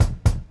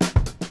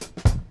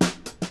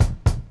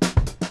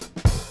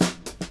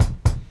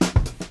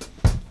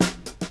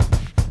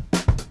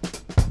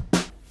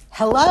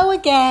Hello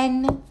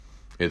again.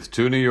 It's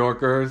two New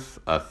Yorkers,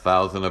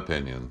 1,000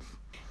 opinions.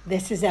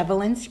 This is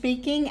Evelyn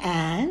speaking,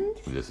 and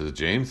This is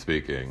James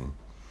speaking.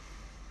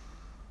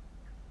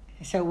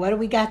 so what do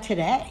we got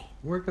today?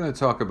 We're going to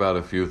talk about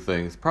a few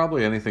things,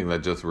 probably anything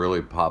that just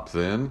really pops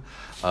in.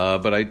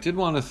 But I did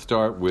want to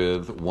start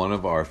with one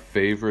of our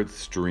favorite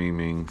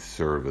streaming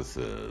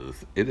services.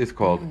 It is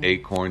called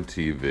Acorn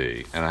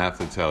TV. And I have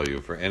to tell you,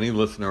 for any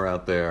listener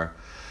out there,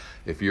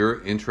 if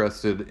you're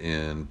interested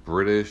in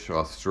British,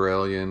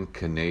 Australian,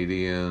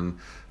 Canadian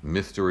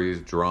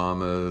mysteries,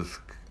 dramas,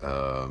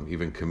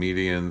 even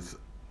comedians,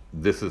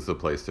 this is the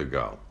place to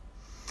go.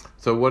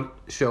 So what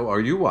show are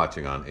you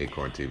watching on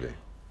Acorn TV?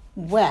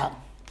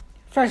 Well,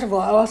 first of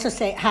all, I also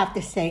have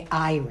to say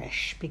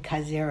Irish,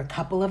 because there are a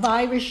couple of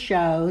Irish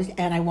shows,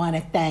 and I want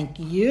to thank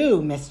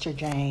you, Mr.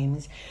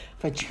 James,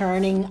 for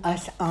turning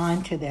us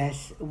on to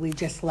this. We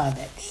just love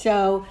it.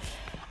 So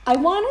I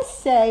want to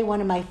say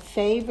one of my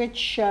favorite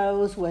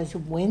shows was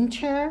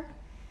Winter.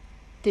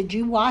 Did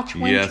you watch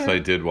Winter? Yes, I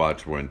did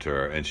watch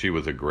Winter, and she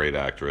was a great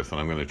actress, and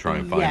I'm going to try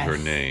and find her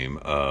name.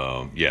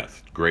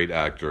 Yes, great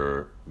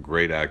actor,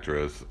 great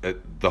actress.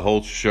 The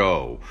whole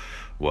show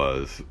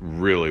was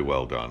really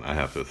well done, I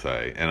have to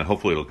say, and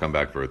hopefully it'll come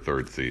back for a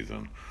third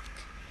season.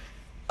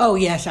 Oh,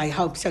 yes, I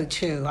hope so,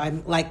 too.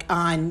 I'm like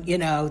on,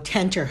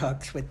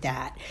 tenterhooks with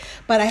that.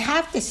 But I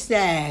have to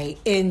say,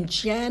 in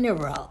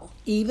general,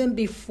 even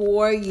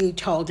before you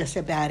told us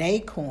about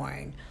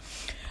Acorn,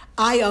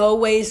 I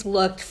always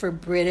looked for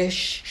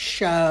British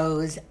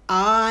shows.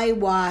 I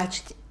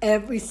watched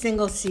every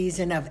single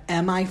season of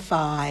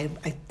MI5.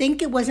 I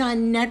think it was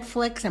on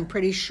Netflix. I'm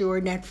pretty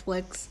sure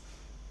Netflix.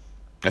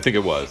 I think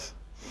it was.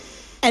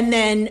 And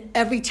then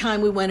every time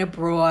we went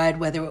abroad,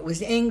 whether it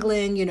was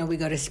England, we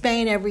go to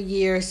Spain every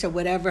year. So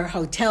whatever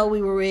hotel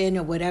we were in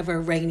or whatever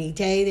rainy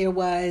day there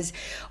was,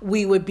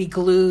 we would be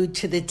glued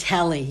to the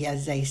telly,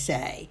 as they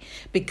say,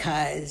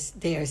 because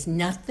there's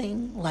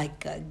nothing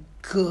like a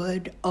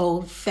good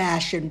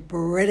old-fashioned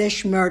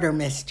British murder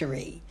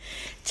mystery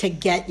to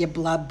get your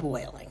blood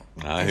boiling.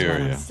 I hear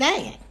you. I'm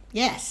saying,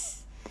 yes.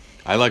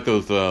 I like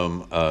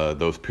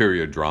those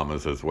period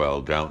dramas as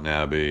well, Downton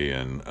Abbey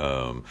and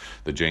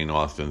the Jane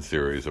Austen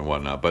series and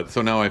whatnot. But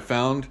so now I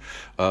found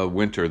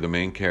Winter. The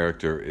main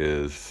character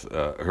is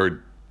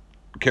her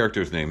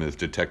character's name is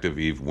Detective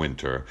Eve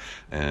Winter,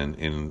 and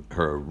in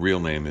her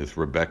real name is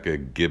Rebecca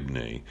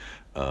Gibney.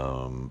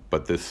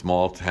 But this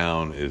small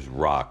town is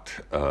rocked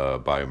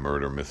by a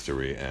murder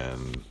mystery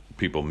and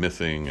people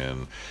missing,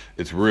 and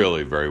it's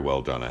really very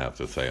well done, I have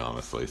to say,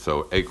 honestly.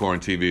 So Acorn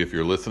TV, if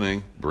you're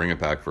listening, bring it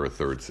back for a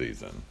third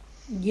season.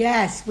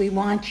 Yes, we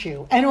want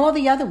you. And all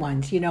the other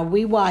ones.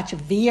 We watch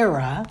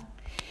Vera,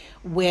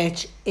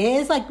 which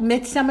is like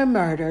Midsummer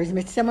Murders.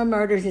 Midsummer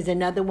Murders is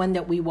another one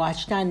that we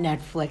watched on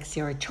Netflix.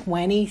 There are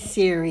 20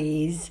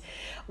 series,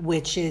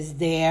 which is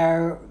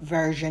their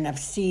version of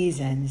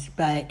seasons.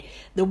 But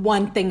the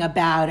one thing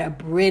about a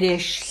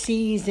British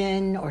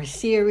season or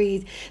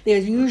series,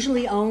 there's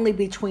usually only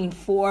between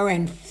 4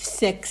 and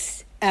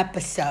 6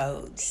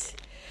 episodes.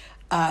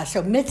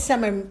 So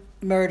Midsummer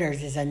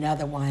Murders is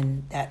another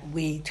one that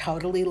we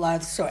totally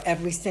love. So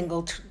every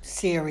single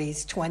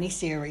series, 20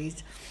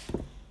 series.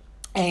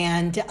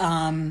 And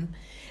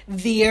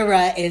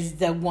Vera is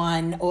the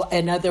one, or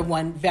another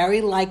one,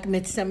 very like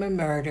Midsummer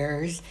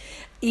Murders.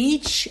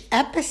 Each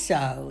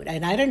episode,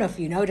 and I don't know if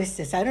you noticed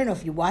this, I don't know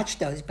if you watched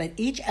those, but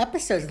each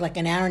episode is like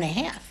an hour and a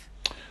half.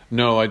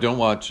 No, I don't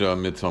watch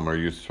Midsummer.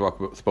 You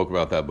spoke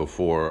about that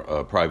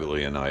before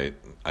privately, and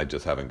I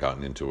just haven't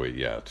gotten into it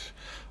yet.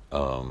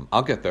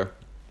 I'll get there.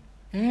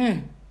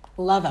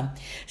 Love them.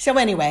 So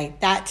anyway,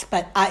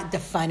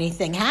 the funny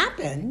thing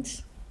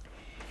happened.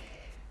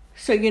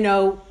 So,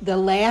 the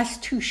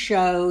last 2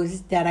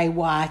 shows that I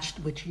watched,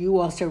 which you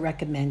also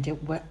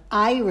recommended, were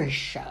Irish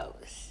shows.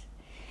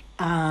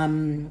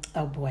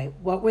 Oh boy,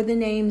 what were the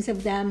names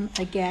of them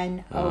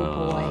again?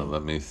 Oh boy.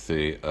 Let me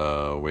see.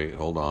 Wait,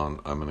 hold on.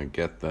 I'm going to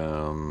get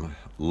them.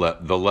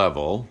 The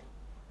Level.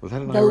 Was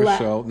that an Irish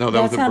show? No,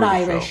 that was a not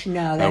British Irish. show.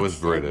 No, that was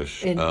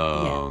British.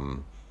 Yeah.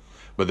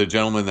 But the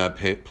gentleman that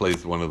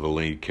plays one of the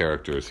lead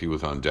characters, he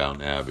was on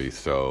Downton Abbey.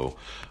 So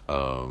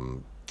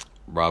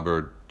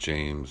Robert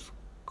James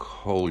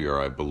Collier,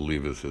 I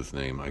believe is his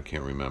name. I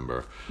can't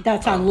remember.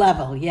 That's on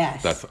Level,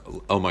 yes.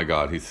 Oh my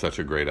God, he's such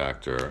a great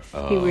actor.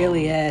 He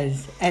really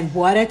is. And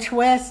what a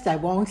twist, I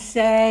won't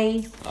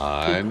say.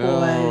 I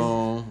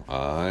know.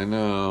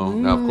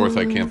 Now, of course,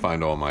 I can't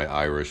find all my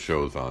Irish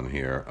shows on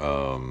here.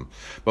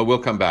 But we'll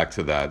come back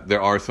to that.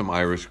 There are some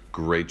Irish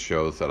great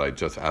shows that I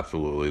just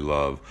absolutely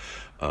love.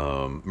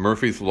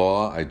 Murphy's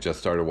Law, I just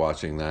started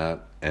watching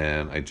that.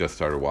 And I just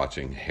started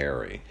watching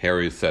Harry.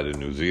 Harry is set in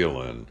New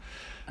Zealand.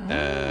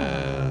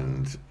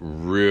 And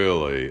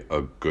really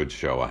a good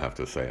show, I have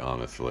to say,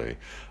 honestly.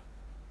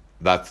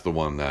 That's the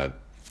one that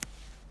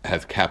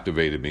has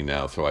captivated me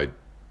now. So I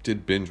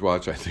did binge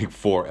watch, I think,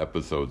 4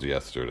 episodes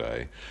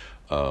yesterday.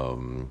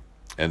 And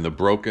the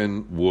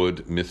Broken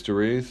Wood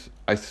Mysteries,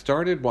 I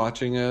started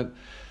watching it,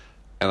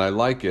 and I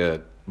like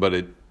it, but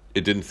it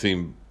didn't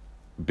seem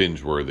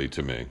binge-worthy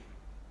to me.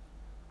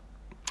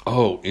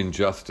 Oh,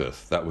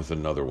 Injustice. That was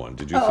another one.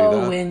 Did you see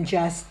Oh, that?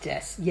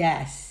 Injustice.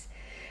 Yes.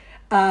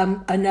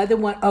 Another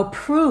one. Oh,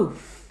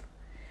 Proof.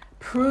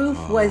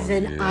 Proof was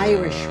an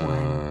Irish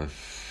one.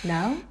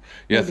 No?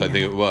 Yes, Maybe I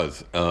think not. it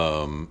was.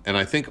 And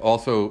I think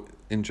also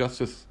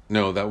Injustice.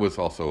 No, that was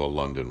also a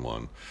London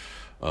one.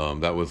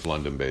 That was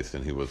London based,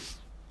 and he was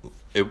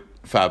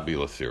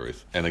fabulous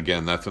series. And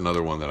again, that's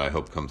another one that I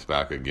hope comes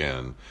back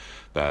again.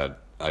 That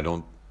I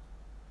don't.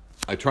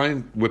 I try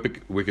and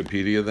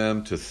Wikipedia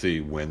them to see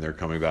when they're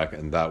coming back,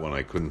 and that one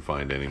I couldn't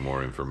find any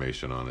more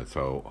information on it.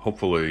 So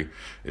hopefully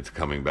it's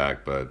coming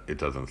back, but it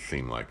doesn't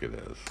seem like it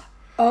is.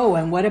 Oh,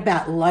 and what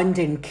about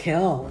London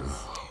Kills?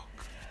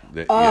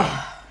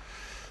 Yeah,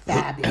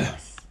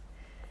 Fabulous.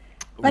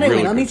 But anyway,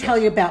 really let me good tell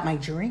stuff. you about my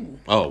dream.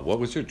 Oh, what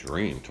was your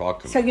dream?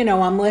 Talk to me.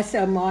 So,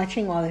 I'm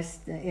watching all this,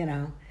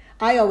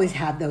 I always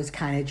have those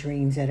kind of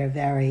dreams that are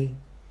very,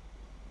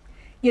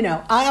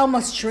 I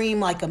almost dream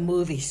like a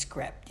movie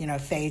script,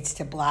 fades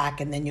to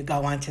black and then you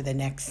go on to the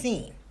next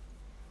scene.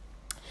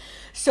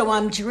 So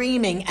I'm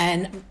dreaming,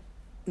 and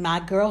my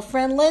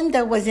girlfriend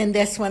Linda was in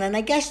this one, and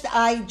I guess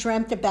I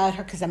dreamt about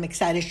her because I'm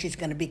excited she's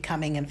going to be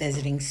coming and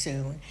visiting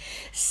soon.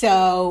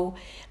 So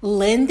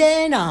Linda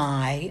and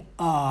I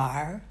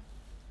are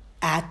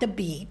at the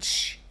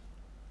beach,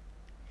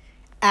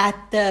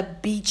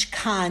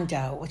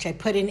 condo, which I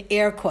put in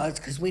air quotes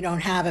because we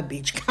don't have a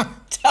beach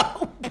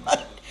condo,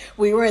 but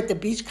we were at the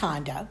beach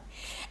condo,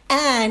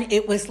 and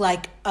it was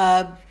like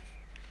a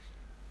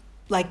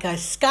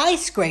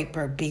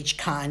skyscraper beach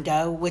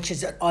condo, which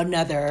is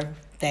another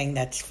thing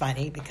that's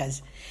funny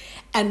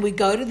and we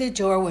go to the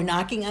door, we're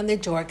knocking on the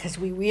door because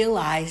we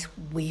realize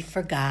we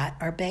forgot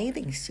our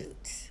bathing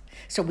suits.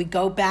 So we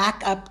go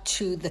back up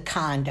to the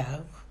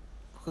condo,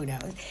 who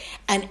knows,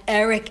 and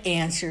Eric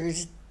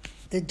answers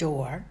the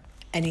door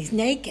and he's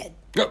naked.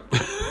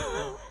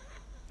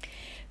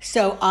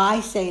 So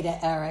I say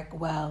to Eric,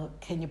 well,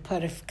 can you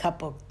put a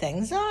couple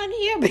things on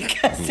here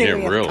because we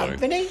have really.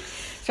 company?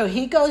 So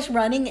he goes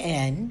running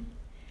in,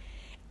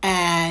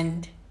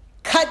 and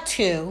cut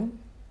to,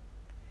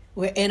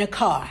 we're in a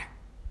car.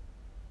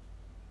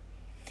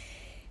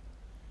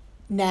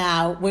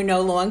 Now, we're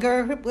no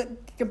longer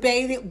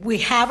bathing. We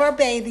have our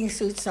bathing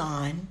suits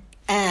on,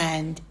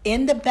 and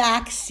in the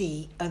back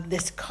seat of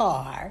this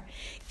car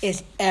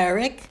is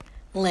Eric,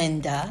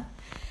 Linda,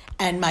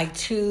 and my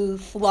two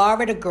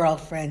Florida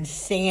girlfriends,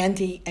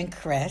 Sandy and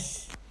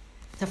Chris.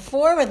 The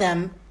four of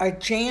them are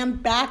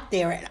jammed back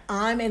there, and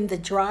I'm in the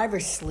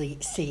driver's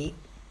seat.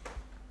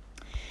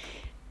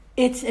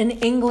 It's an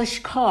English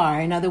car.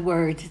 In other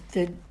words,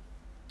 the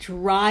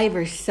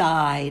driver's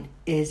side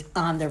is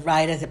on the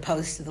right as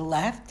opposed to the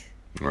left.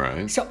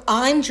 Right. So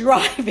I'm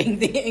driving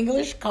the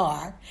English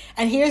car,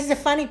 and here's the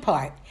funny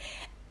part.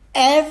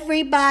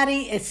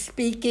 Everybody is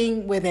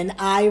speaking with an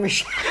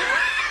Irish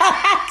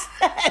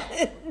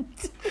accent.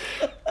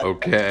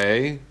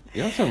 Okay.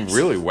 You have some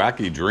really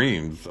wacky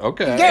dreams.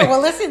 Okay. Yeah, well,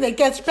 listen, it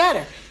gets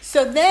better.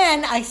 So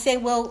then I say,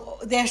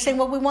 they're saying,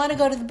 we want to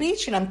go to the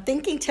beach. And I'm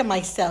thinking to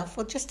myself,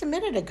 well, just a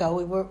minute ago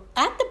we were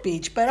at the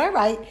beach, but all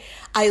right.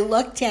 I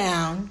look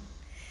down,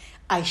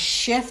 I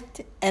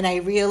shift, and I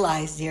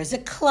realize there's a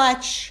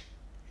clutch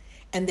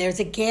and there's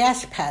a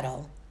gas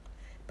pedal,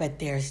 but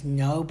there's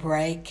no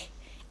brake.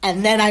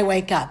 And then I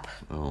wake up.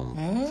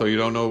 Oh. So you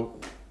don't know,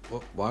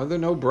 why are there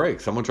no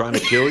brakes? Someone trying to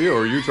kill you,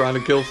 or are you trying to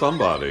kill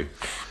somebody?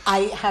 I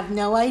have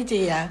no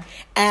idea.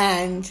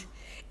 And,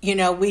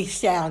 we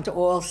sound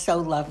all so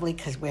lovely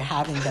because we're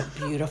having the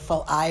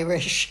beautiful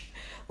Irish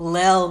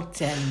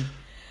lilt. And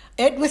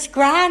it was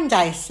grand,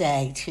 I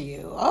say to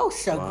you. Oh,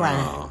 so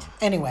grand.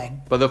 Anyway.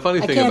 But the funny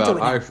thing can't do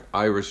about it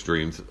Irish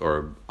dreams,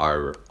 or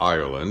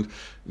Ireland,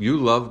 you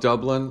love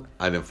Dublin.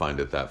 I didn't find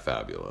it that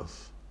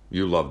fabulous.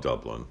 You love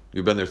Dublin.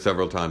 You've been there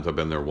several times. I've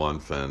been there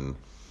once, and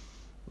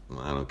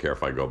I don't care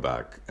if I go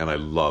back. And I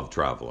love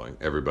traveling.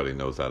 Everybody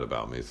knows that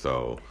about me.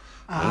 So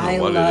I don't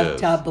know what it love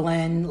is.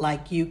 Dublin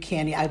like you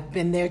can. I've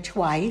been there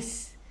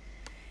twice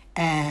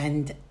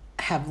and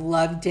have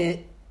loved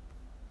it,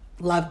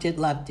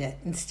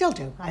 and still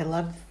do. I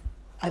love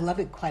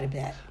it quite a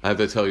bit. I have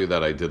to tell you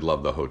that I did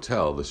love the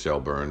hotel. The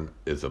Shelburne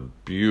is a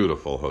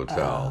beautiful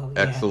hotel. Oh,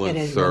 yeah. Excellent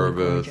It is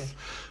service,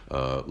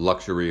 really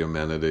luxury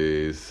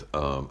amenities,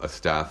 a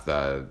staff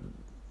that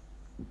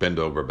bend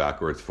over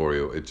backwards for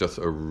you. It's just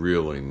a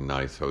really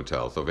nice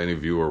hotel. So if any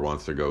viewer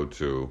wants to go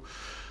to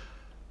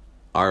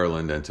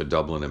Ireland and to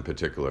Dublin in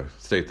particular,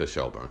 stay at the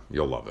Shelburne.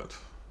 You'll love it.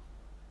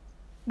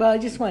 Well, I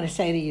just want to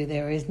say to you,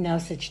 there is no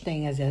such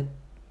thing as a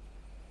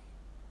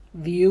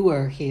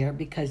viewer here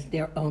because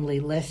they're only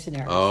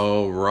listeners.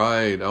 Oh,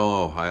 right.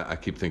 Oh, I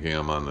keep thinking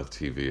I'm on the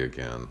TV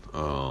again.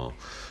 Oh,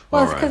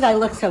 well, all it's right. because I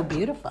look so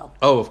beautiful.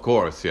 Oh, of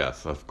course.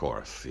 Yes, of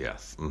course.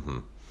 Yes. Mm-hmm.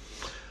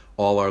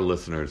 All our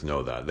listeners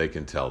know that. They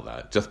can tell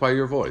that just by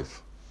your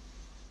voice.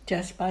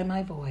 Just by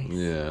my voice.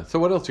 Yeah. So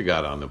what else you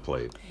got on the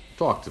plate?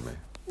 Talk to me.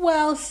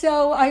 Well,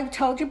 so I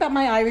told you about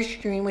my Irish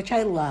Dream, which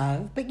I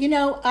love. But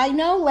I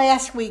know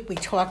last week we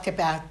talked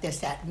about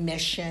this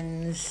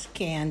admissions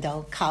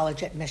scandal,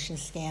 college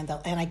admissions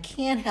scandal, and I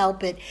can't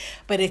help it,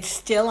 but it's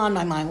still on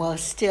my mind. Well,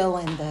 it's still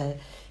in the,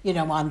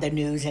 on the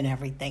news and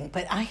everything.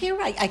 But I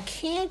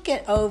can't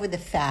get over the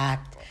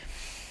fact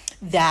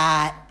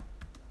that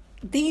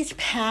these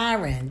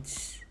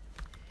parents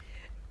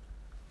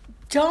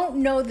don't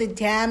know the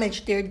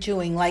damage they're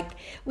doing. Like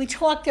we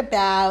talked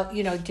about,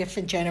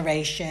 different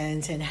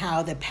generations and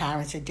how the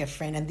parents are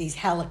different and these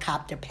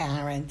helicopter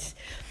parents.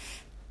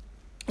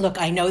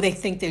 Look, I know they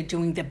think they're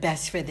doing the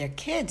best for their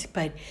kids,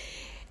 but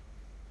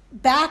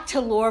back to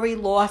Lori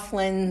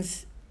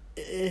Laughlin's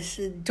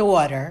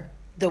daughter,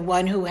 the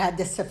one who had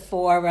the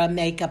Sephora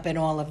makeup and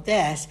all of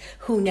this,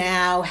 who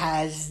now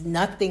has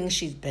nothing,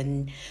 she's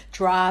been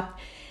dropped.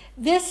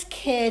 This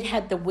kid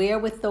had the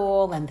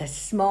wherewithal and the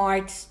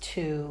smarts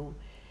to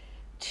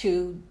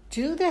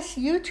do this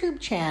YouTube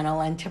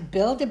channel and to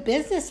build a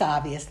business,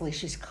 obviously.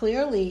 She's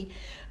clearly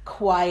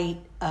quite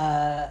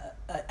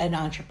an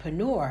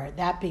entrepreneur.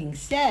 That being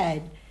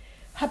said,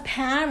 her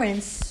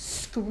parents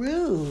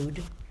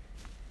screwed.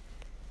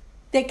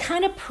 They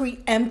kind of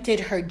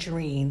preempted her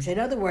dreams. In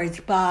other words,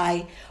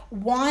 by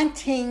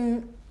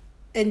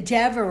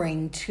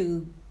endeavoring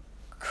to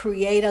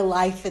create a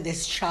life for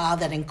this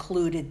child that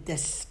included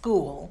this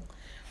school,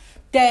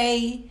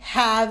 they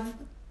have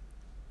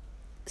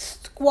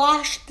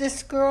squashed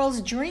this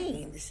girl's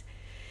dreams.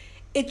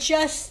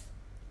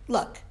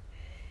 Look,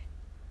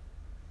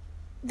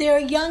 their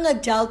young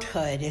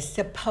adulthood is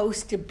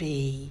supposed to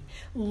be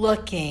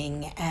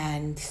looking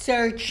and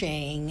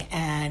searching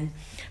and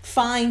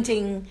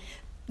finding,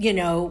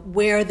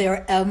 where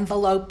their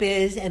envelope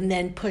is and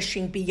then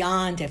pushing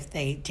beyond if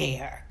they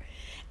dare.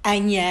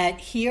 And yet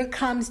here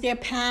comes their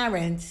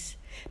parents,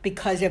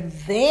 because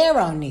of their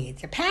own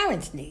needs, their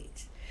parents'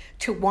 needs,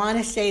 to want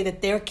to say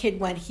that their kid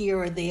went here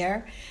or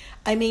there.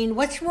 I mean,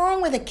 what's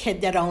wrong with a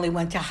kid that only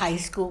went to high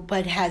school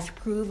but has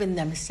proven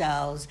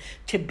themselves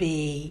to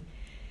be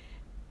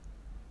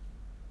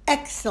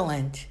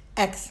excellent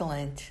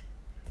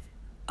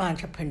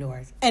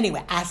entrepreneurs?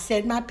 Anyway, I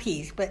said my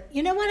piece, but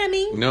you know what I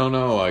mean?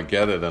 No, I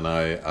get it, and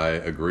I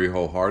agree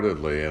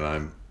wholeheartedly,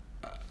 and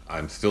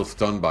I'm still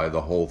stunned by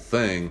the whole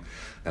thing,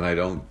 and I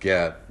don't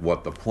get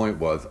what the point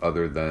was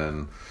other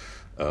than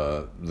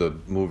the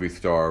movie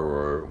star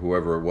or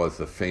whoever it was,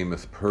 the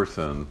famous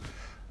person,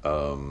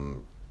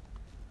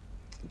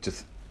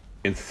 just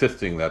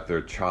insisting that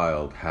their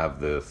child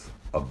have this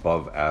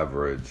above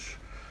average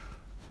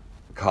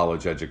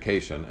college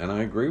education. And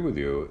I agree with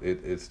you.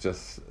 It's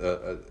just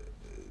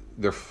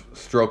they're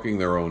stroking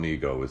their own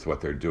ego is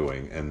what they're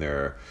doing, and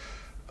they're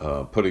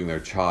putting their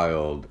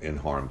child in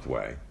harm's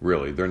way.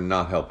 Really, they're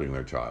not helping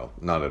their child,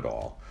 not at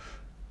all.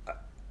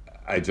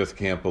 I just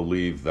can't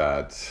believe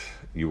that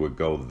you would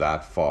go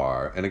that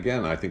far. And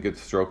again, I think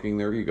it's stroking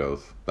their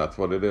egos. That's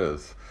what it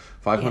is.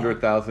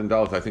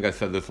 $500,000, I think I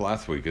said this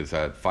last week, is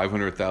that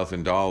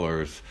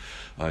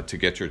 $500,000 to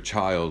get your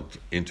child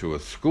into a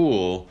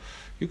school.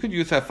 You could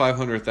use that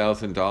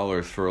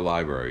 $500,000 for a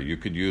library. You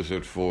could use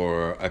it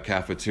for a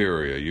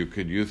cafeteria. You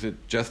could use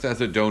it just as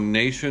a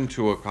donation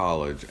to a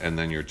college, and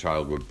then your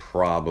child would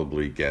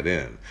probably get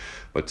in.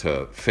 But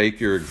to fake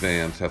your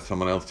exams, have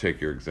someone else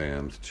take your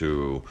exams,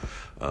 to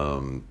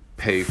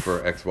pay for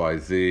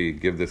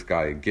XYZ, give this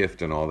guy a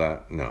gift and all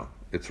that, no,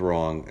 it's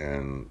wrong,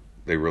 and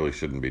they really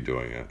shouldn't be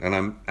doing it. And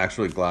I'm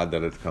actually glad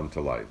that it's come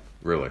to light.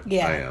 Really,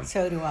 yeah, I am.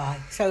 So do I.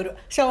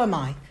 So am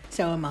I.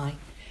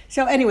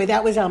 So anyway,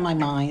 that was on my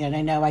mind, and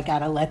I know I got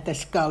to let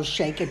this go,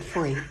 shake it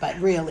free. But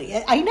really,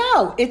 I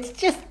know, it's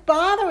just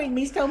bothering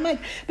me so much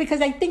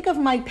because I think of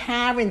my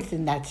parents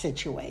in that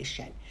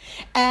situation.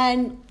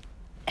 And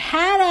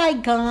had I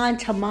gone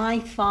to my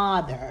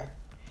father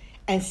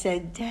and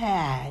said,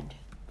 Dad,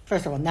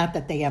 first of all, not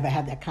that they ever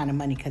had that kind of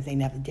money because they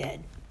never did.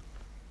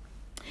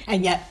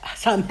 And yet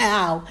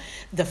somehow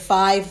the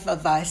five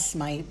of us,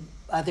 my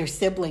other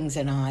siblings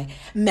and I,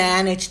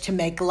 managed to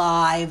make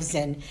lives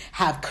and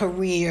have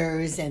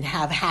careers and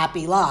have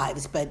happy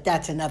lives. But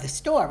that's another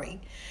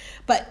story.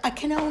 But I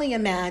can only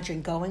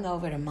imagine going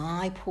over to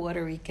my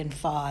Puerto Rican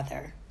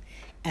father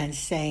and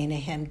saying to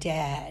him,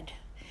 Dad,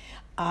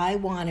 I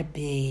want to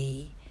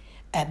be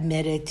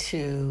admitted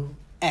to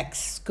X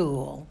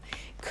school.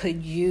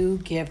 Could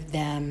you give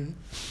them,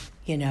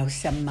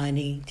 some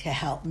money to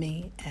help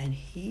me? And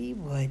he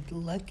would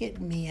look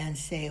at me and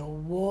say,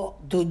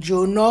 what? Do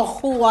you know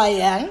who I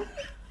am?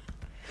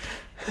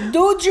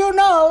 Do you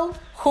know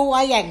who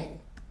I am?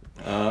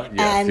 Yes,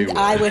 and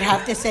I would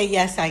have to say,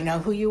 yes, I know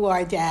who you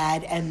are,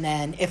 Dad. And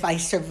then if I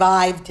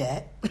survived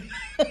it...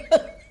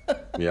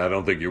 Yeah, I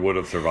don't think you would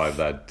have survived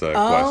that question.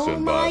 Oh,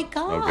 my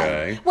God.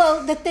 Okay.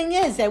 Well, the thing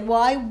is that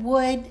why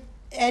would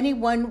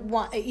anyone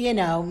want...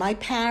 my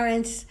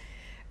parents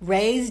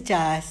raised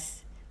us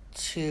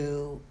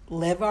to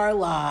live our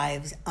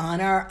lives on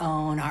our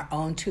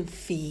own 2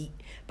 feet,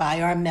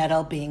 by our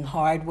metal, being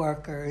hard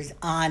workers,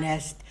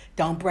 honest,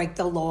 don't break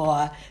the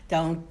law,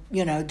 don't,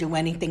 do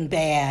anything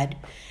bad.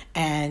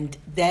 And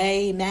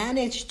they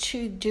managed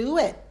to do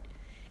it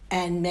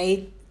and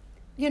made,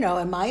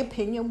 in my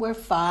opinion, we're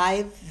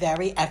 5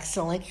 very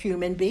excellent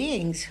human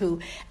beings who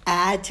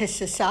add to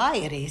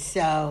society.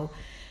 So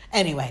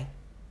anyway,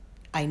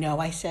 I know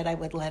I said I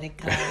would let it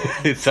go.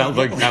 It sounds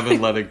like you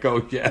haven't let it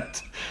go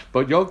yet,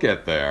 but you'll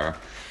get there.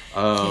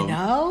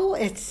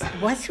 It's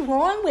what's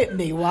wrong with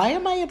me? Why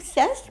am I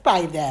obsessed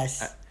by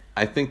this?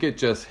 I think it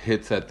just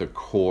hits at the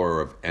core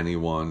of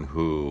anyone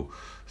who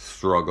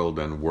struggled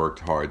and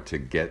worked hard to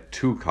get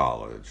to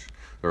college.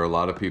 There are a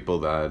lot of people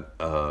that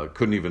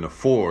couldn't even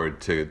afford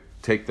to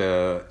take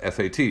the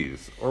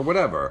SATs or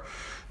whatever,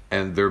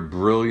 and they're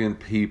brilliant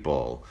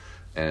people.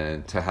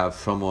 And to have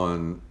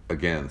someone,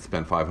 again,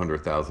 spend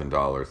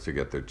 $500,000 to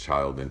get their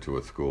child into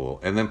a school,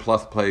 and then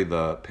plus pay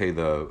the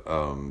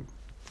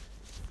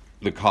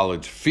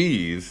college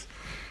fees,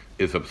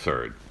 is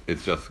absurd.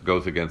 It just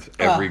goes against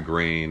every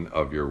grain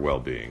of your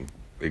well-being.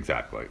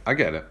 Exactly, I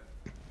get it.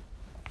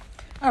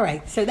 All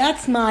right, so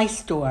that's my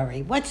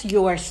story. What's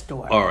your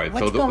story? All right,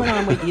 what's going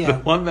on with you? The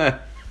one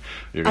that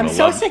you're gonna I'm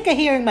so love. sick of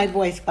hearing my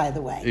voice, by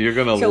the way. You're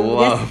gonna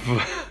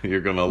love.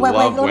 You're gonna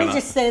love. Let me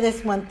just say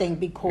this one thing,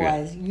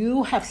 because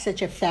you have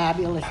such a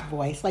fabulous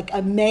voice, like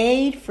a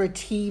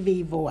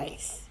made-for-TV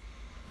voice.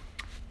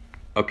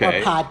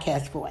 Okay. Or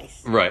podcast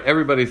voice. Right.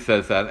 Everybody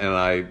says that,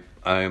 and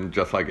I'm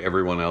just like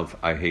everyone else.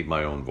 I hate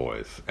my own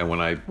voice, and when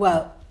I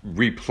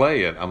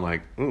replay it, I'm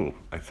like, ooh,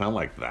 I sound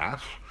like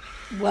that.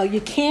 Well,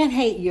 you can't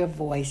hate your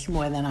voice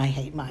more than I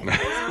hate my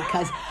voice,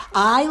 because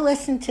I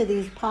listen to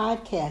these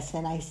podcasts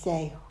and I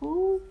say,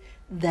 who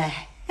the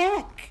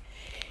heck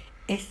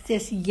is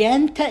this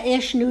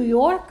Yenta-ish New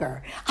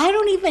Yorker? I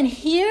don't even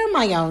hear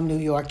my own New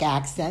York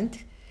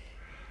accent.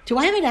 Do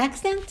I have an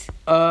accent?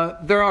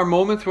 There are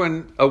moments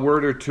when a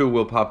word or two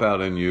will pop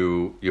out and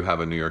you have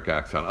a New York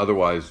accent.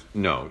 Otherwise,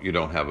 no, you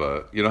don't have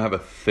a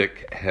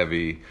thick,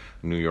 heavy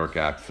New York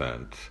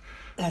accent.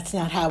 That's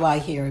not how I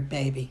hear it,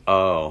 baby.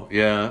 Oh,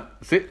 yeah.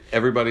 See,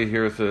 everybody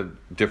hears it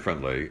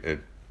differently.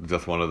 It's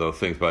just one of those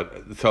things.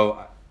 But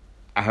so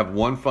I have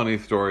one funny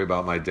story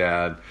about my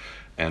dad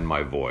and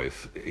my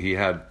voice. He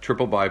had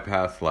triple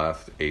bypass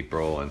last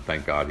April, and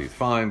thank God he's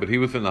fine. But he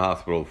was in the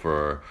hospital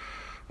for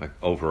like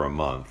over a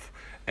month.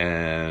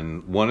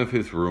 And one of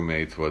his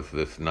roommates was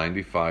this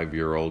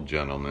 95-year-old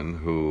gentleman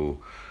who,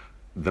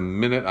 the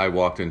minute I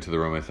walked into the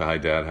room, I said, "Hi,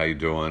 Dad, how you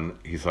doing?"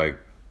 He's like,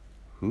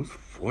 "Whose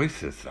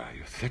voice is that?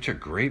 You have such a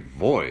great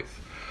voice."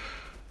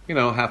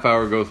 Half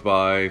hour goes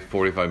by,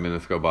 45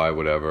 minutes go by,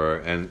 whatever.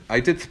 And I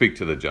did speak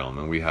to the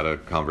gentleman. We had a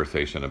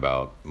conversation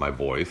about my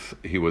voice.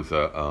 He was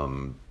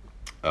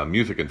a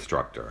music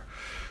instructor.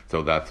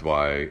 So that's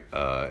why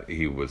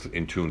he was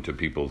in tune to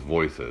people's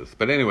voices.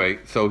 But anyway,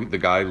 so the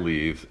guy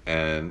leaves,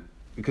 and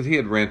because he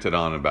had ranted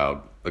on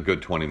about a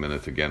good 20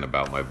 minutes again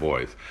about my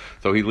voice.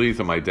 So he leaves,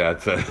 and my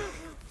dad said,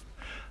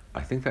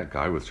 "I think that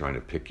guy was trying to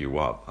pick you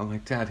up." I'm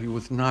like, "Dad, he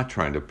was not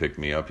trying to pick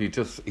me up.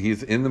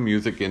 He's in the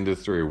music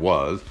industry,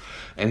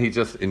 and he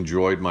just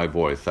enjoyed my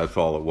voice. That's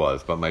all it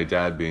was." But my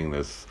dad, being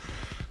this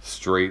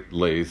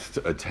straight-laced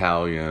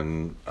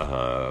Italian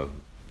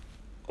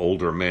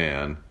older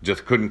man,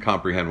 just couldn't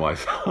comprehend why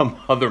some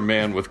other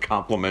man was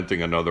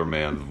complimenting another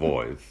man's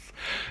voice.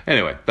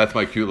 Anyway, that's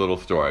my cute little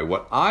story.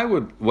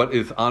 What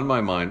is on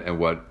my mind and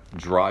what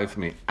drives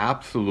me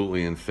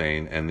absolutely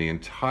insane, and the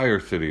entire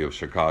city of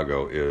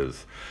Chicago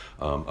is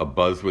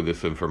abuzz with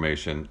this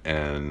information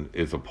and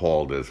is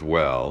appalled as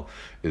well,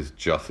 is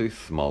Jussie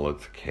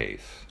Smollett's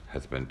case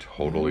has been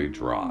totally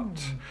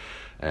dropped.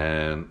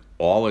 And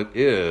all it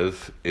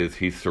is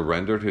he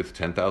surrendered his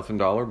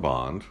 $10,000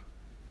 bond,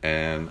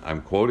 and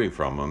I'm quoting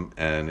from him,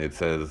 and it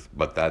says,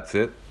 "But that's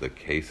it, the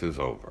case is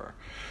over."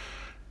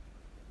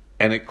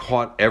 And it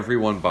caught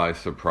everyone by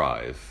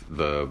surprise.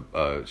 The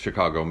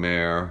Chicago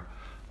mayor,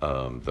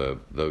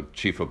 the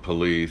chief of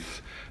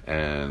police,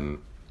 and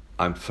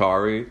I'm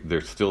sorry,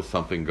 there's still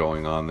something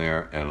going on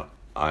there, and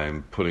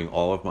I'm putting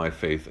all of my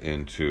faith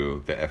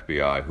into the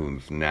FBI,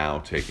 who's now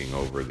taking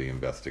over the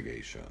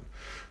investigation.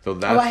 So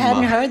that's I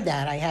hadn't heard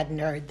that. I hadn't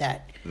heard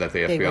that. That the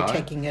FBI? They were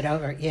taking it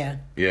over, yeah.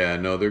 Yeah,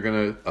 no, they're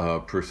going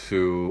to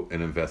pursue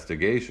an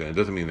investigation. It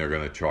doesn't mean they're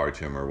going to charge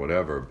him or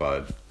whatever,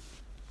 but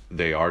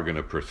they are going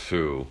to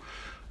pursue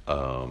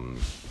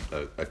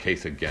a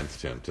case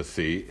against him to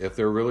see if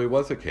there really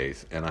was a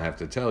case. And I have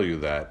to tell you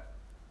that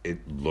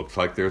it looks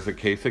like there's a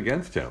case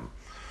against him.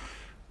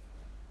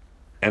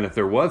 And if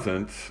there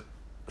wasn't,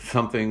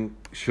 something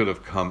should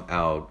have come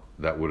out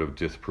that would have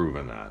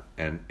disproven that.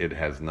 And it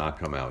has not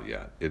come out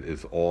yet. It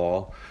is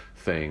all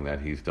saying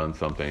that he's done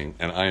something.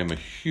 And I am a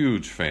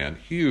huge fan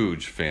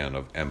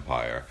of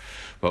Empire.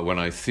 But when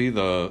I see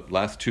the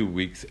last 2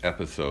 weeks'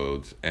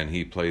 episodes, and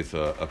he plays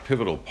a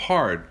pivotal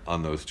part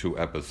on those 2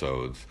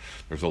 episodes,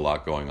 there's a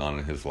lot going on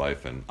in his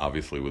life. And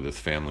obviously with his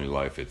family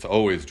life, it's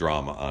always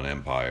drama on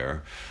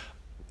Empire.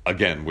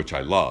 Again, which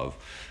I love.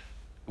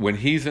 when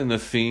he's in the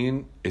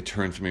scene, it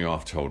turns me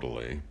off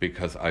totally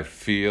because I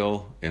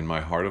feel in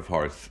my heart of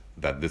hearts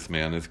that this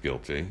man is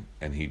guilty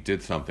and he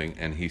did something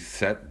and he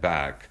set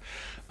back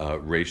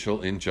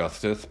racial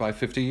injustice by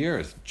 50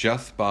 years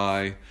just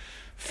by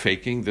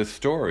faking this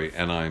story.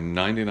 And I'm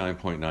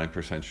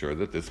 99.9% sure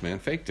that this man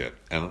faked it.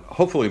 And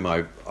hopefully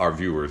our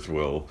viewers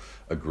will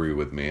agree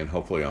with me, and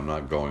hopefully I'm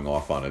not going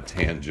off on a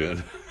tangent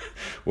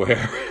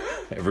where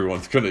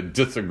everyone's going to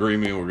disagree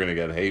with me and we're going to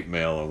get hate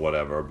mail and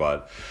whatever.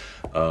 But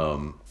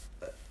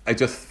I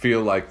just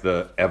feel like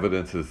the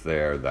evidence is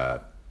there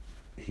that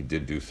he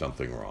did do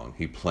something wrong.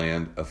 He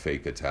planned a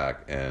fake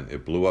attack and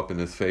it blew up in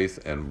his face.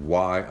 And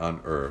why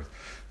on earth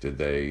did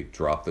they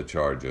drop the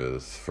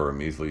charges for a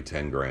measly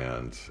 10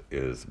 grand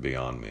is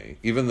beyond me.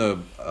 Even the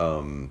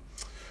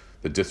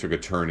district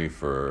attorney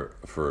for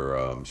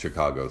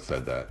Chicago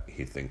said that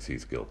he thinks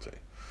he's guilty.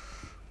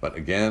 But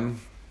again,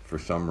 for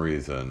some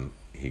reason,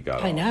 he got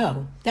off. I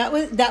know. That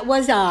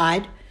was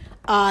odd.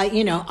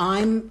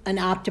 I'm an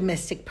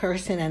optimistic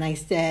person, and I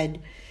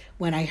said,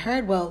 when I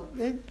heard, well,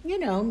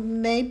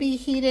 maybe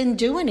he didn't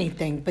do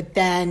anything. But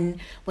then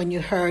when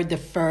you heard the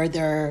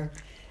further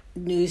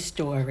news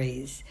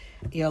stories,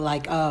 you're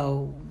like,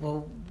 oh,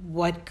 well,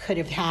 what could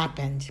have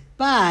happened?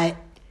 But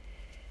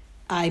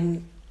I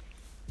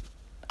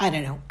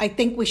don't know. I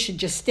think we should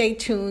just stay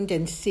tuned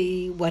and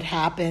see what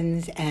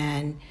happens.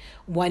 And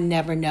one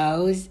never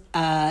knows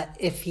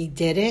if he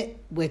did it,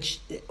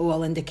 which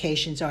all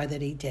indications are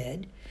that he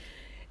did.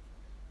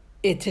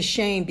 It's a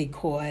shame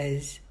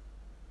because,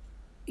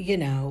 he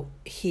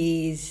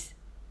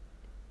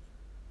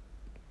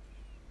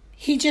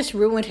just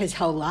ruined his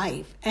whole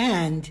life.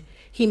 And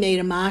he made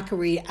a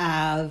mockery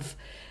of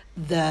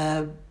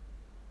the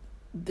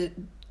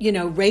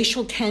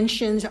racial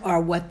tensions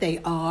are what they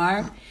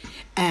are.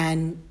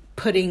 And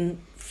putting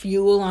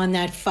fuel on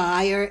that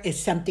fire is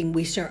something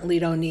we certainly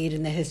don't need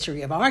in the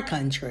history of our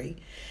country.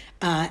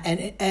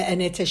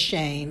 And it's a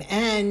shame.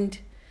 And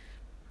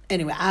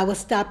anyway, I will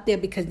stop there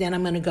because then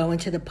I'm going to go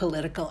into the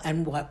political.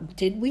 And what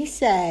did we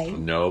say?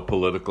 No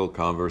political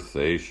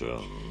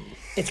conversations.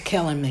 It's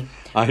killing me.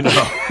 I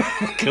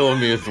know. Killing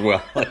me as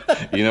well.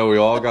 We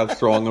all got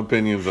strong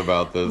opinions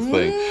about this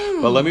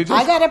thing. But let me just...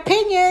 I got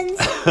opinions.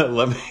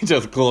 Let me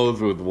just close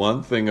with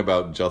one thing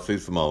about Jussie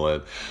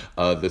Smollett.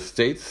 The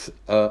state's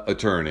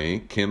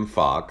attorney, Kim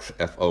Foxx,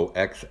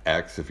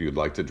 Foxx, if you'd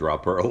like to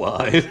drop her a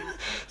line,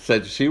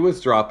 said she was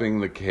dropping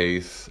the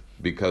case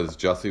because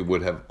Jussie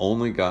would have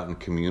only gotten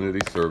community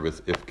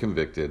service if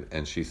convicted,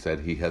 and she said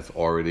he has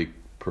already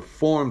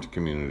performed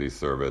community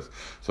service,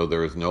 so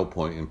there is no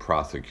point in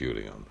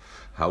prosecuting him.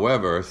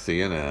 However,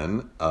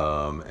 CNN,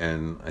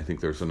 and I think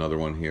there's another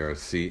one here,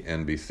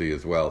 CNBC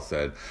as well,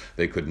 said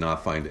they could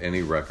not find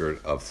any record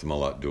of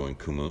Smollett doing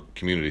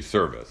community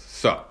service.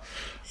 So,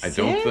 I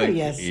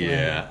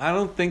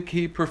don't think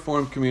he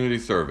performed community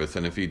service.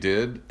 And if he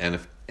did, and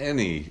if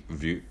any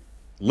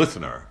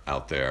listener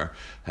out there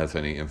has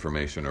any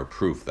information or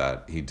proof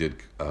that he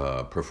did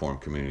perform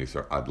community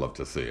service, I'd love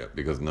to see it,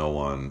 because no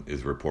one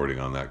is reporting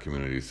on that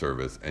community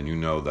service. And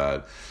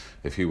that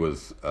if he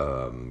was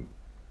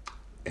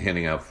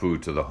handing out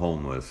food to the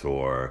homeless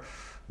or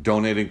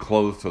donating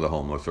clothes to the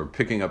homeless or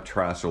picking up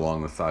trash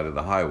along the side of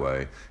the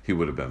highway, he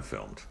would have been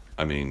filmed.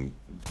 I mean,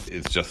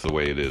 it's just the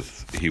way it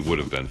is. He would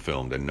have been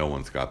filmed, and no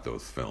one's got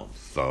those films.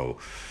 So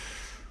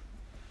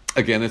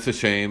again, it's a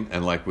shame,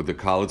 and like with the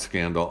college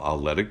scandal,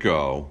 I'll let it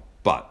go,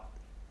 but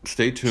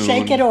stay tuned.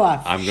 Shake it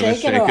off. I'm going to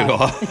shake it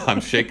off.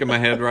 I'm shaking my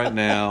head right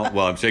now.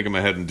 Well, I'm shaking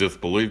my head in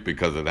disbelief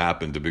because it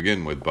happened to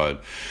begin with,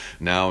 but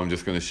now I'm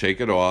just going to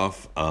shake it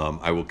off.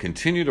 I will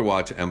continue to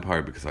watch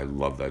Empire because I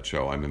love that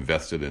show. I'm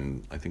invested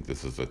in, I think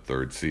this is the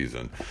 3rd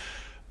season.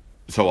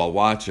 So I'll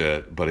watch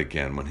it, but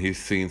again, when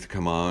these scenes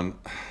come on,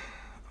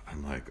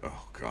 I'm like,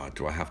 oh God,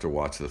 do I have to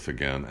watch this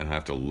again? And I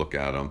have to look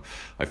at him.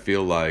 I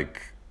feel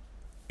like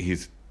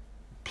he's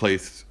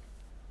placed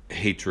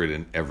hatred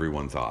in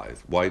everyone's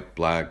eyes. White,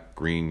 black,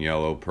 green,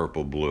 yellow,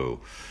 purple, blue.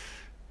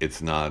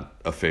 It's not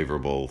a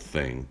favorable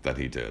thing that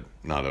he did.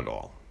 Not at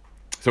all.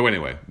 So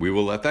anyway, we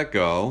will let that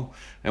go.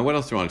 And what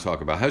else do you want to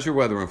talk about? How's your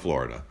weather in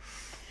Florida?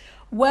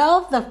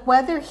 Well, the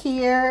weather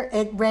here,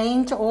 it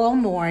rained all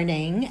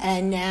morning,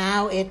 and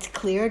now it's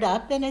cleared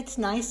up and it's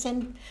nice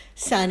and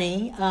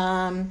sunny.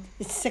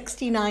 It's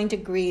 69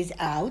 degrees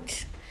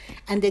out,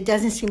 and there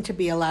doesn't seem to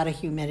be a lot of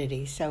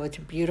humidity, so it's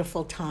a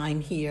beautiful time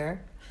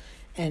here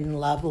in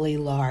lovely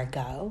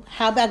Largo.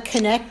 How about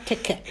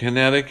Connecticut?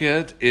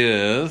 Connecticut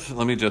is,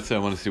 let me just say, I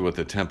want to see what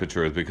the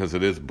temperature is because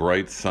it is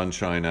bright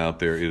sunshine out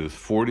there. It is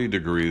 40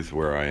 degrees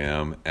where I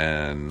am,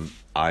 and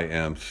I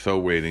am so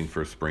waiting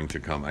for spring to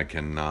come. I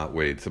cannot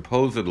wait.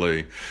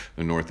 Supposedly,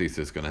 the Northeast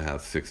is going to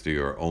have 60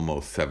 or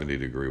almost 70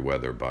 degree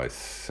weather by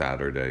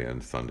Saturday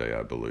and Sunday,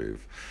 I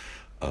believe.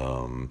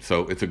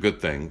 So it's a good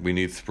thing. We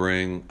need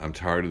spring. I'm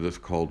tired of this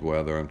cold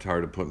weather. I'm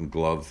tired of putting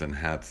gloves and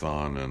hats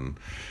on, and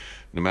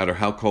no matter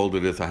how cold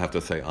it is, I have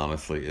to say,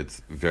 honestly,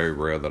 it's very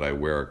rare that I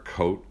wear a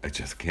coat. I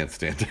just can't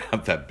stand to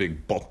have that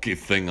big, bulky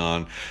thing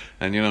on.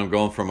 And, I'm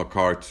going from a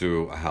car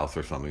to a house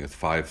or something. It's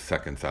 5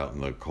 seconds out in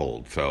the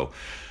cold. So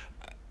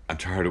I'm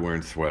tired of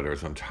wearing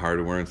sweaters. I'm tired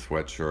of wearing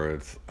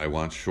sweatshirts. I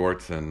want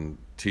shorts and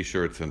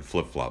t-shirts and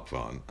flip-flops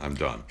on. I'm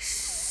done.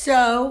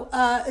 So,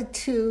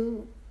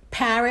 to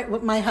parrot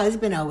what my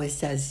husband always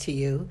says to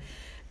you,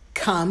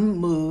 come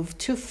move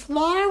to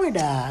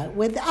Florida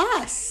with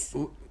us.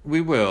 We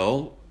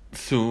will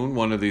soon,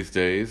 one of these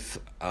days.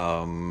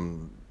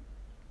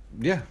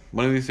 Yeah,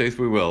 one of these days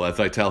we will, as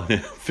I tell him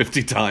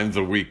 50 times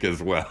a week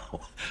as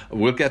well.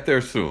 We'll get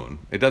there soon.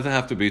 It doesn't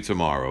have to be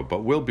tomorrow,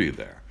 but we'll be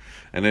there.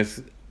 And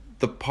it's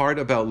the part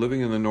about living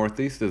in the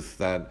Northeast is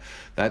that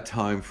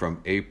time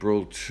from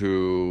April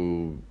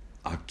to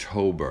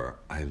October.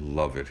 I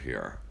love it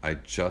here. I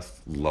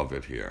just love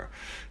it here.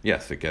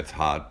 Yes, it gets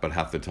hot, but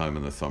half the time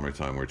in the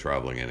summertime we're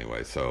traveling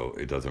anyway, so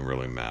it doesn't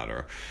really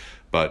matter.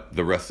 But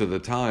the rest of the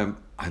time,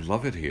 I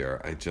love it here.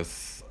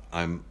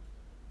 I'm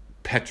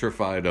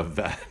petrified of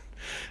that.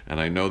 And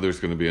I know there's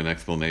going to be an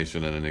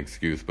explanation and an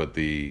excuse, but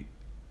the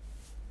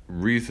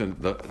reason,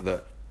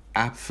 the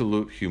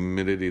absolute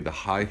humidity, the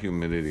high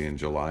humidity in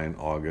July and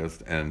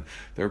August, and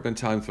there have been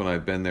times when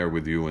I've been there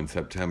with you in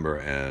September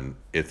and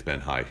it's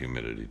been high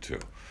humidity too.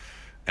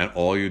 And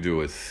all you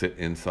do is sit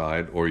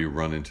inside or you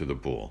run into the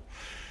pool.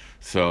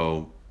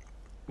 So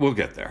we'll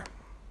get there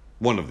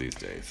one of these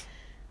days.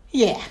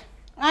 Yeah.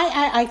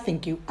 I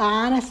think you,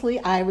 honestly,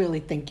 I really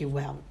think you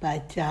will.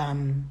 But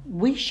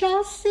we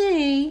shall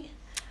see.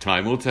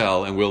 Time will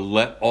tell, and we'll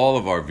let all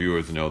of our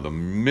viewers know the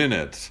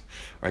minute.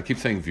 I keep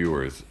saying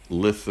viewers,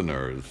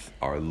 listeners,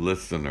 our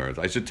listeners.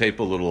 I should tape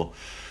a little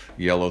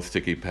yellow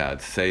sticky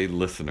pad. Say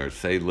listeners,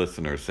 say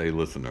listeners, say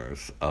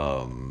listeners.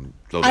 I'm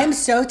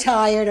so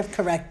tired of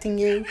correcting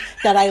you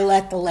that I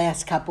let the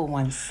last couple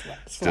ones slip.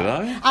 Did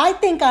I? I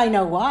think I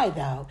know why,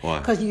 though. Why?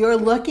 Because you're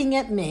looking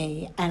at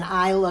me, and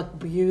I look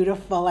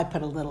beautiful. I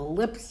put a little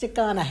lipstick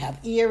on. I have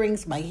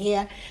earrings, my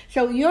hair.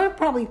 So you're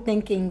probably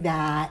thinking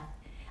that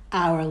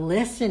our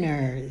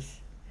listeners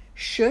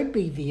should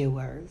be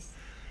viewers,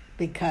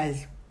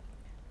 because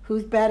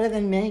who's better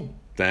than me?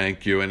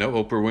 Thank you. And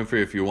Oprah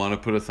Winfrey, if you want to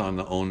put us on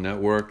the OWN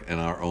network and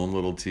our own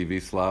little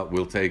TV slot,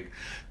 we'll take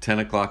 10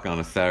 o'clock on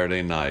a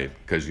Saturday night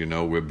because,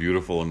 we're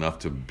beautiful enough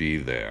to be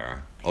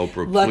there.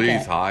 Oprah,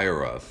 please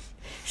hire us.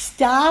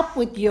 Stop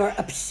with your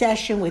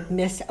obsession with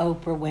Miss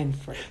Oprah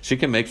Winfrey. She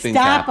can make things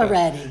happen. Stop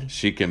already.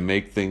 She can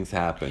make things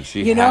happen.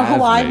 You know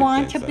who I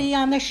want to be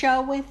on the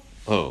show with?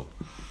 Oh.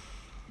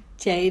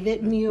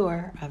 David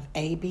Muir of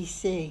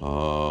ABC.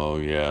 Oh,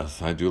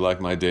 yes. I do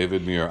like my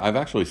David Muir. I've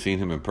actually seen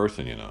him in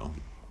person,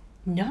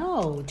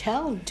 No,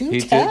 tell. He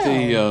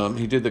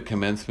did the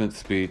commencement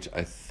speech.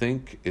 I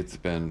think it's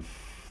been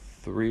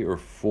 3 or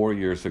 4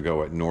 years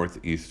ago at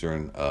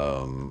Northeastern.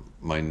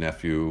 My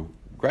nephew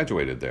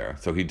graduated there,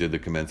 so he did the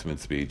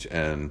commencement speech,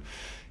 and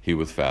he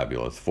was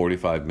fabulous.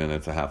 45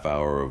 minutes, a half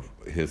hour of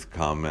his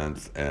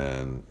comments,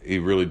 and he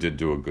really did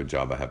do a good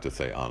job, I have to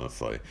say,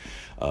 honestly.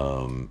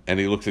 And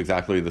he looks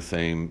exactly the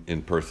same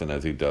in person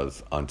as he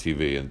does on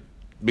TV. And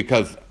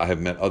because I have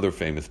met other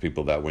famous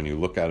people that when you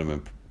look at him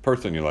in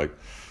person, you're like,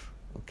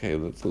 okay,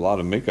 that's a lot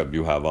of makeup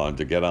you have on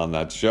to get on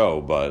that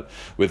show. But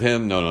with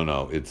him,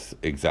 no. It's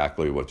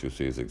exactly what you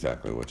see is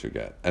exactly what you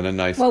get. And a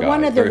nice guy. Well,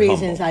 one of the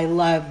reasons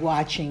humble. I love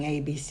watching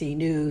ABC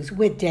News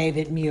with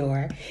David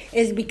Muir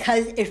is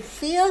because it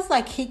feels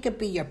like he could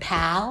be your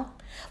pal.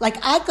 Like,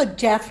 I could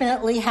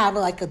definitely have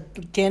like a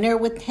dinner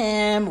with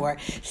him or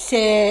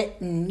sit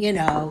and,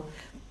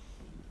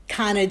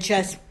 kind of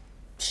just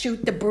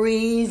shoot the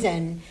breeze.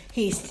 And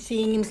he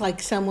seems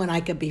like someone I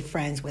could be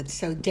friends with.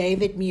 So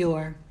David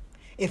Muir,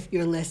 if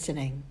you're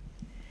listening,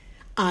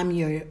 I'm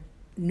your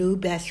new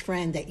best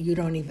friend that you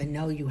don't even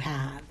know you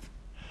have.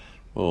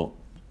 Well,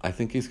 I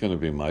think he's going to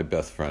be my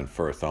best friend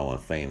first. I don't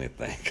want to say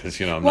anything because,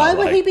 I'm Why not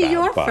would like he be that,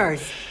 your but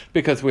first?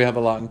 Because we have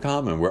a lot in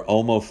common. We're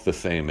almost the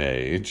same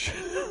age.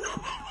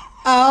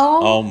 Oh.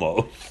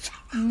 Almost.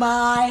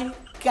 My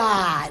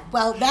God.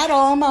 Well, that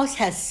almost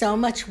has so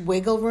much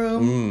wiggle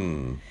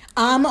room.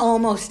 I'm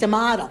almost a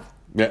model.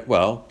 Yeah,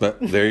 well,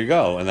 there you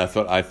go. And that's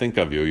what I think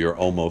of you. You're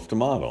almost a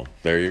model.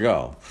 There you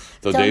go.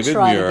 So Don't David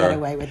try Muir, to get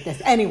away with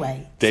this.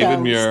 Anyway, David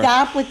Muir.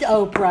 Stop with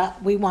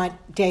Oprah. We want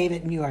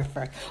David Muir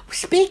first.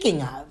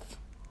 Speaking of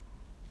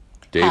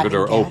David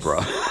or guests.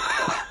 Oprah.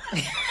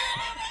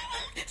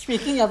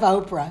 Speaking of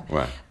Oprah.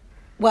 Right.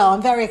 Well,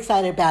 I'm very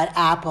excited about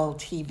Apple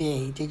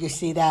TV. Did you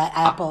see that?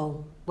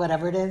 Apple,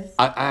 whatever it is?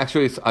 I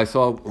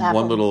saw Apple.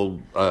 one little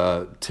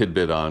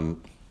tidbit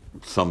on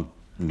some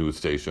news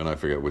station. I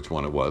forget which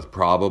one it was.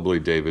 Probably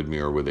David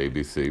Muir with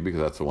ABC because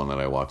that's the one that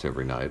I watch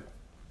every night.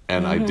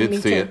 And I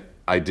did see it.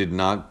 I did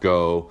not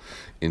go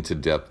into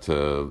depth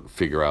to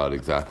figure out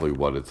exactly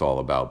what it's all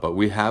about. But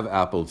we have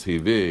Apple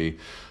TV.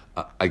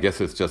 I guess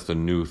it's just a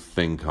new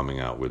thing coming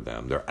out with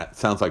them. It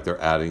sounds like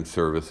they're adding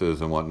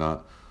services and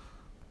whatnot.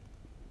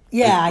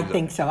 Yeah, I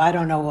think so. I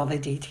don't know all the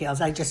details.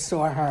 I just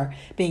saw her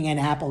being an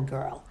Apple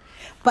girl.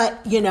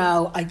 But,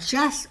 I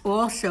just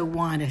also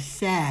want to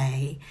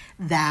say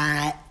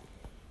that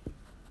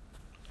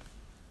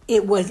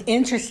it was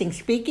interesting.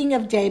 Speaking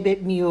of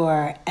David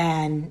Muir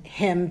and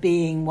him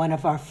being one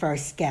of our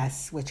first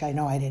guests, which I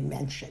know I didn't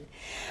mention,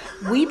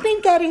 we've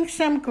been getting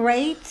some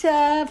great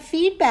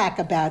feedback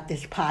about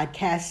this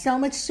podcast, so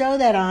much so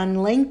that on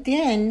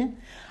LinkedIn,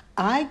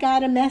 I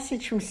got a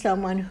message from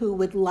someone who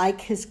would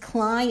like his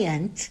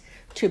client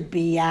to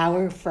be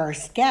our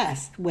first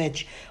guest,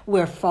 which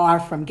we're far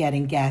from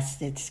getting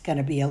guests. It's going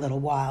to be a little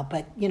while,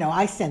 but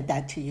I sent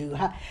that to you.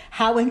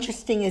 How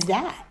interesting is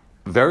that?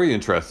 Very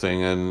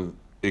interesting, and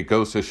it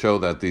goes to show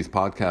that these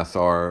podcasts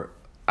are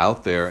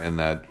out there and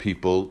that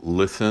people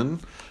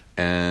listen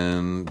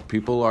and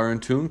people are in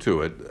tune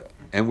to it.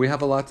 And we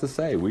have a lot to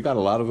say. We got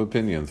a lot of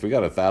opinions. We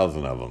got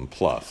 1,000 of them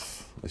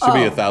plus. It should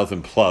be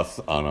 1,000 plus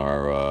on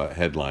our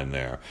headline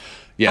there.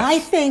 Yes. I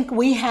think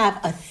we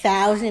have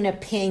 1,000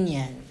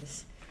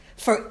 opinions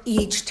for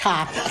each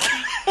topic.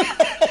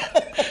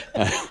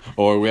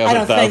 Or we have I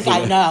don't think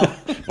I know.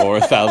 Or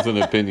 1,000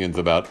 opinions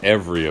about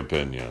every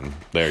opinion.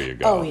 There you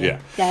go. Oh, yeah.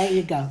 There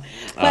you go.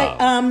 But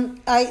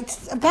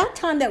it's about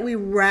time that we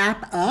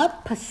wrap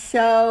up.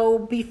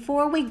 So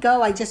before we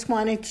go, I just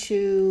wanted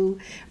to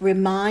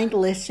remind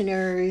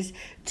listeners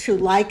to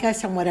like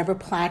us on whatever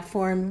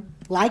platform,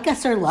 like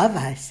us or love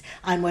us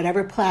on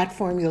whatever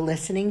platform you're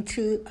listening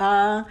to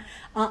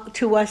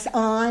us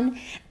on.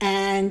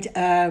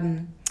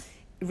 And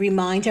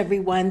remind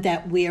everyone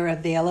that we're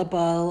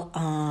available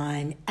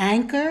on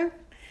Anchor.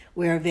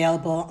 We're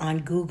available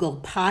on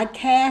Google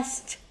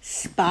Podcast,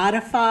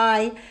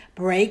 Spotify,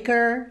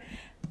 Breaker,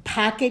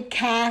 Pocket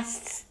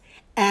Casts,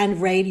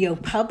 and Radio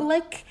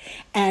Public.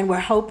 And we're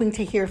hoping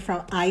to hear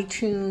from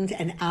iTunes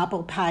and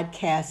Apple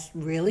Podcasts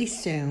really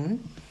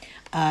soon.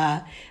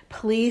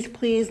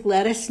 Please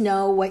let us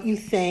know what you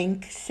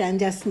think.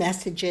 Send us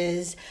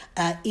messages.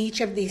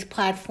 Each of these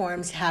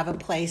platforms have a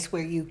place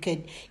where you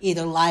could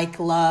either like,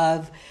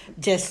 love,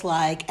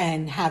 dislike,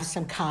 and have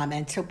some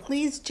comments. So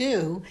please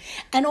do.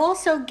 And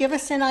also give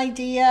us an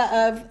idea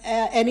of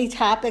any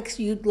topics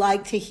you'd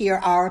like to hear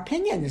our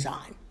opinions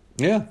on.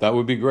 Yeah, that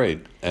would be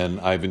great.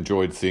 And I've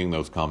enjoyed seeing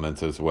those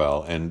comments as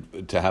well.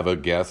 And to have a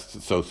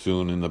guest so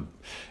soon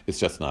it's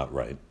just not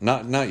right.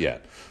 Not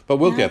yet. But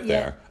we'll get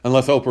there.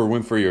 Unless Oprah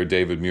Winfrey or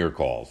David Muir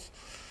calls.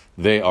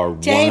 They are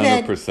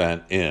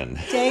 100% in.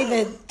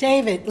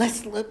 David,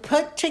 let's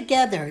put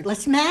together.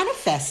 Let's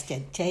manifest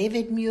it.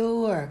 David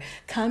Muir,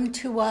 come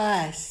to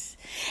us.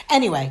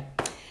 Anyway,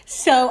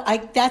 so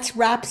that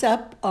wraps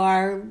up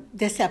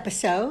this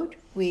episode.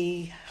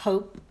 We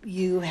hope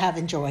you have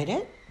enjoyed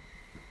it.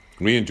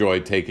 We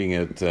enjoyed taking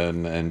it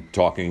and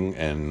talking,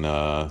 and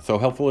so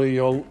hopefully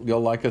you'll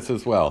like us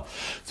as well.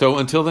 So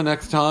until the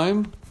next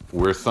time,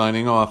 we're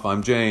signing off.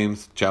 I'm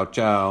James. Ciao,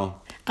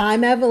 ciao.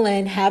 I'm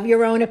Evelyn. Have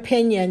your own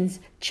opinions.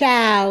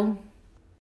 Ciao.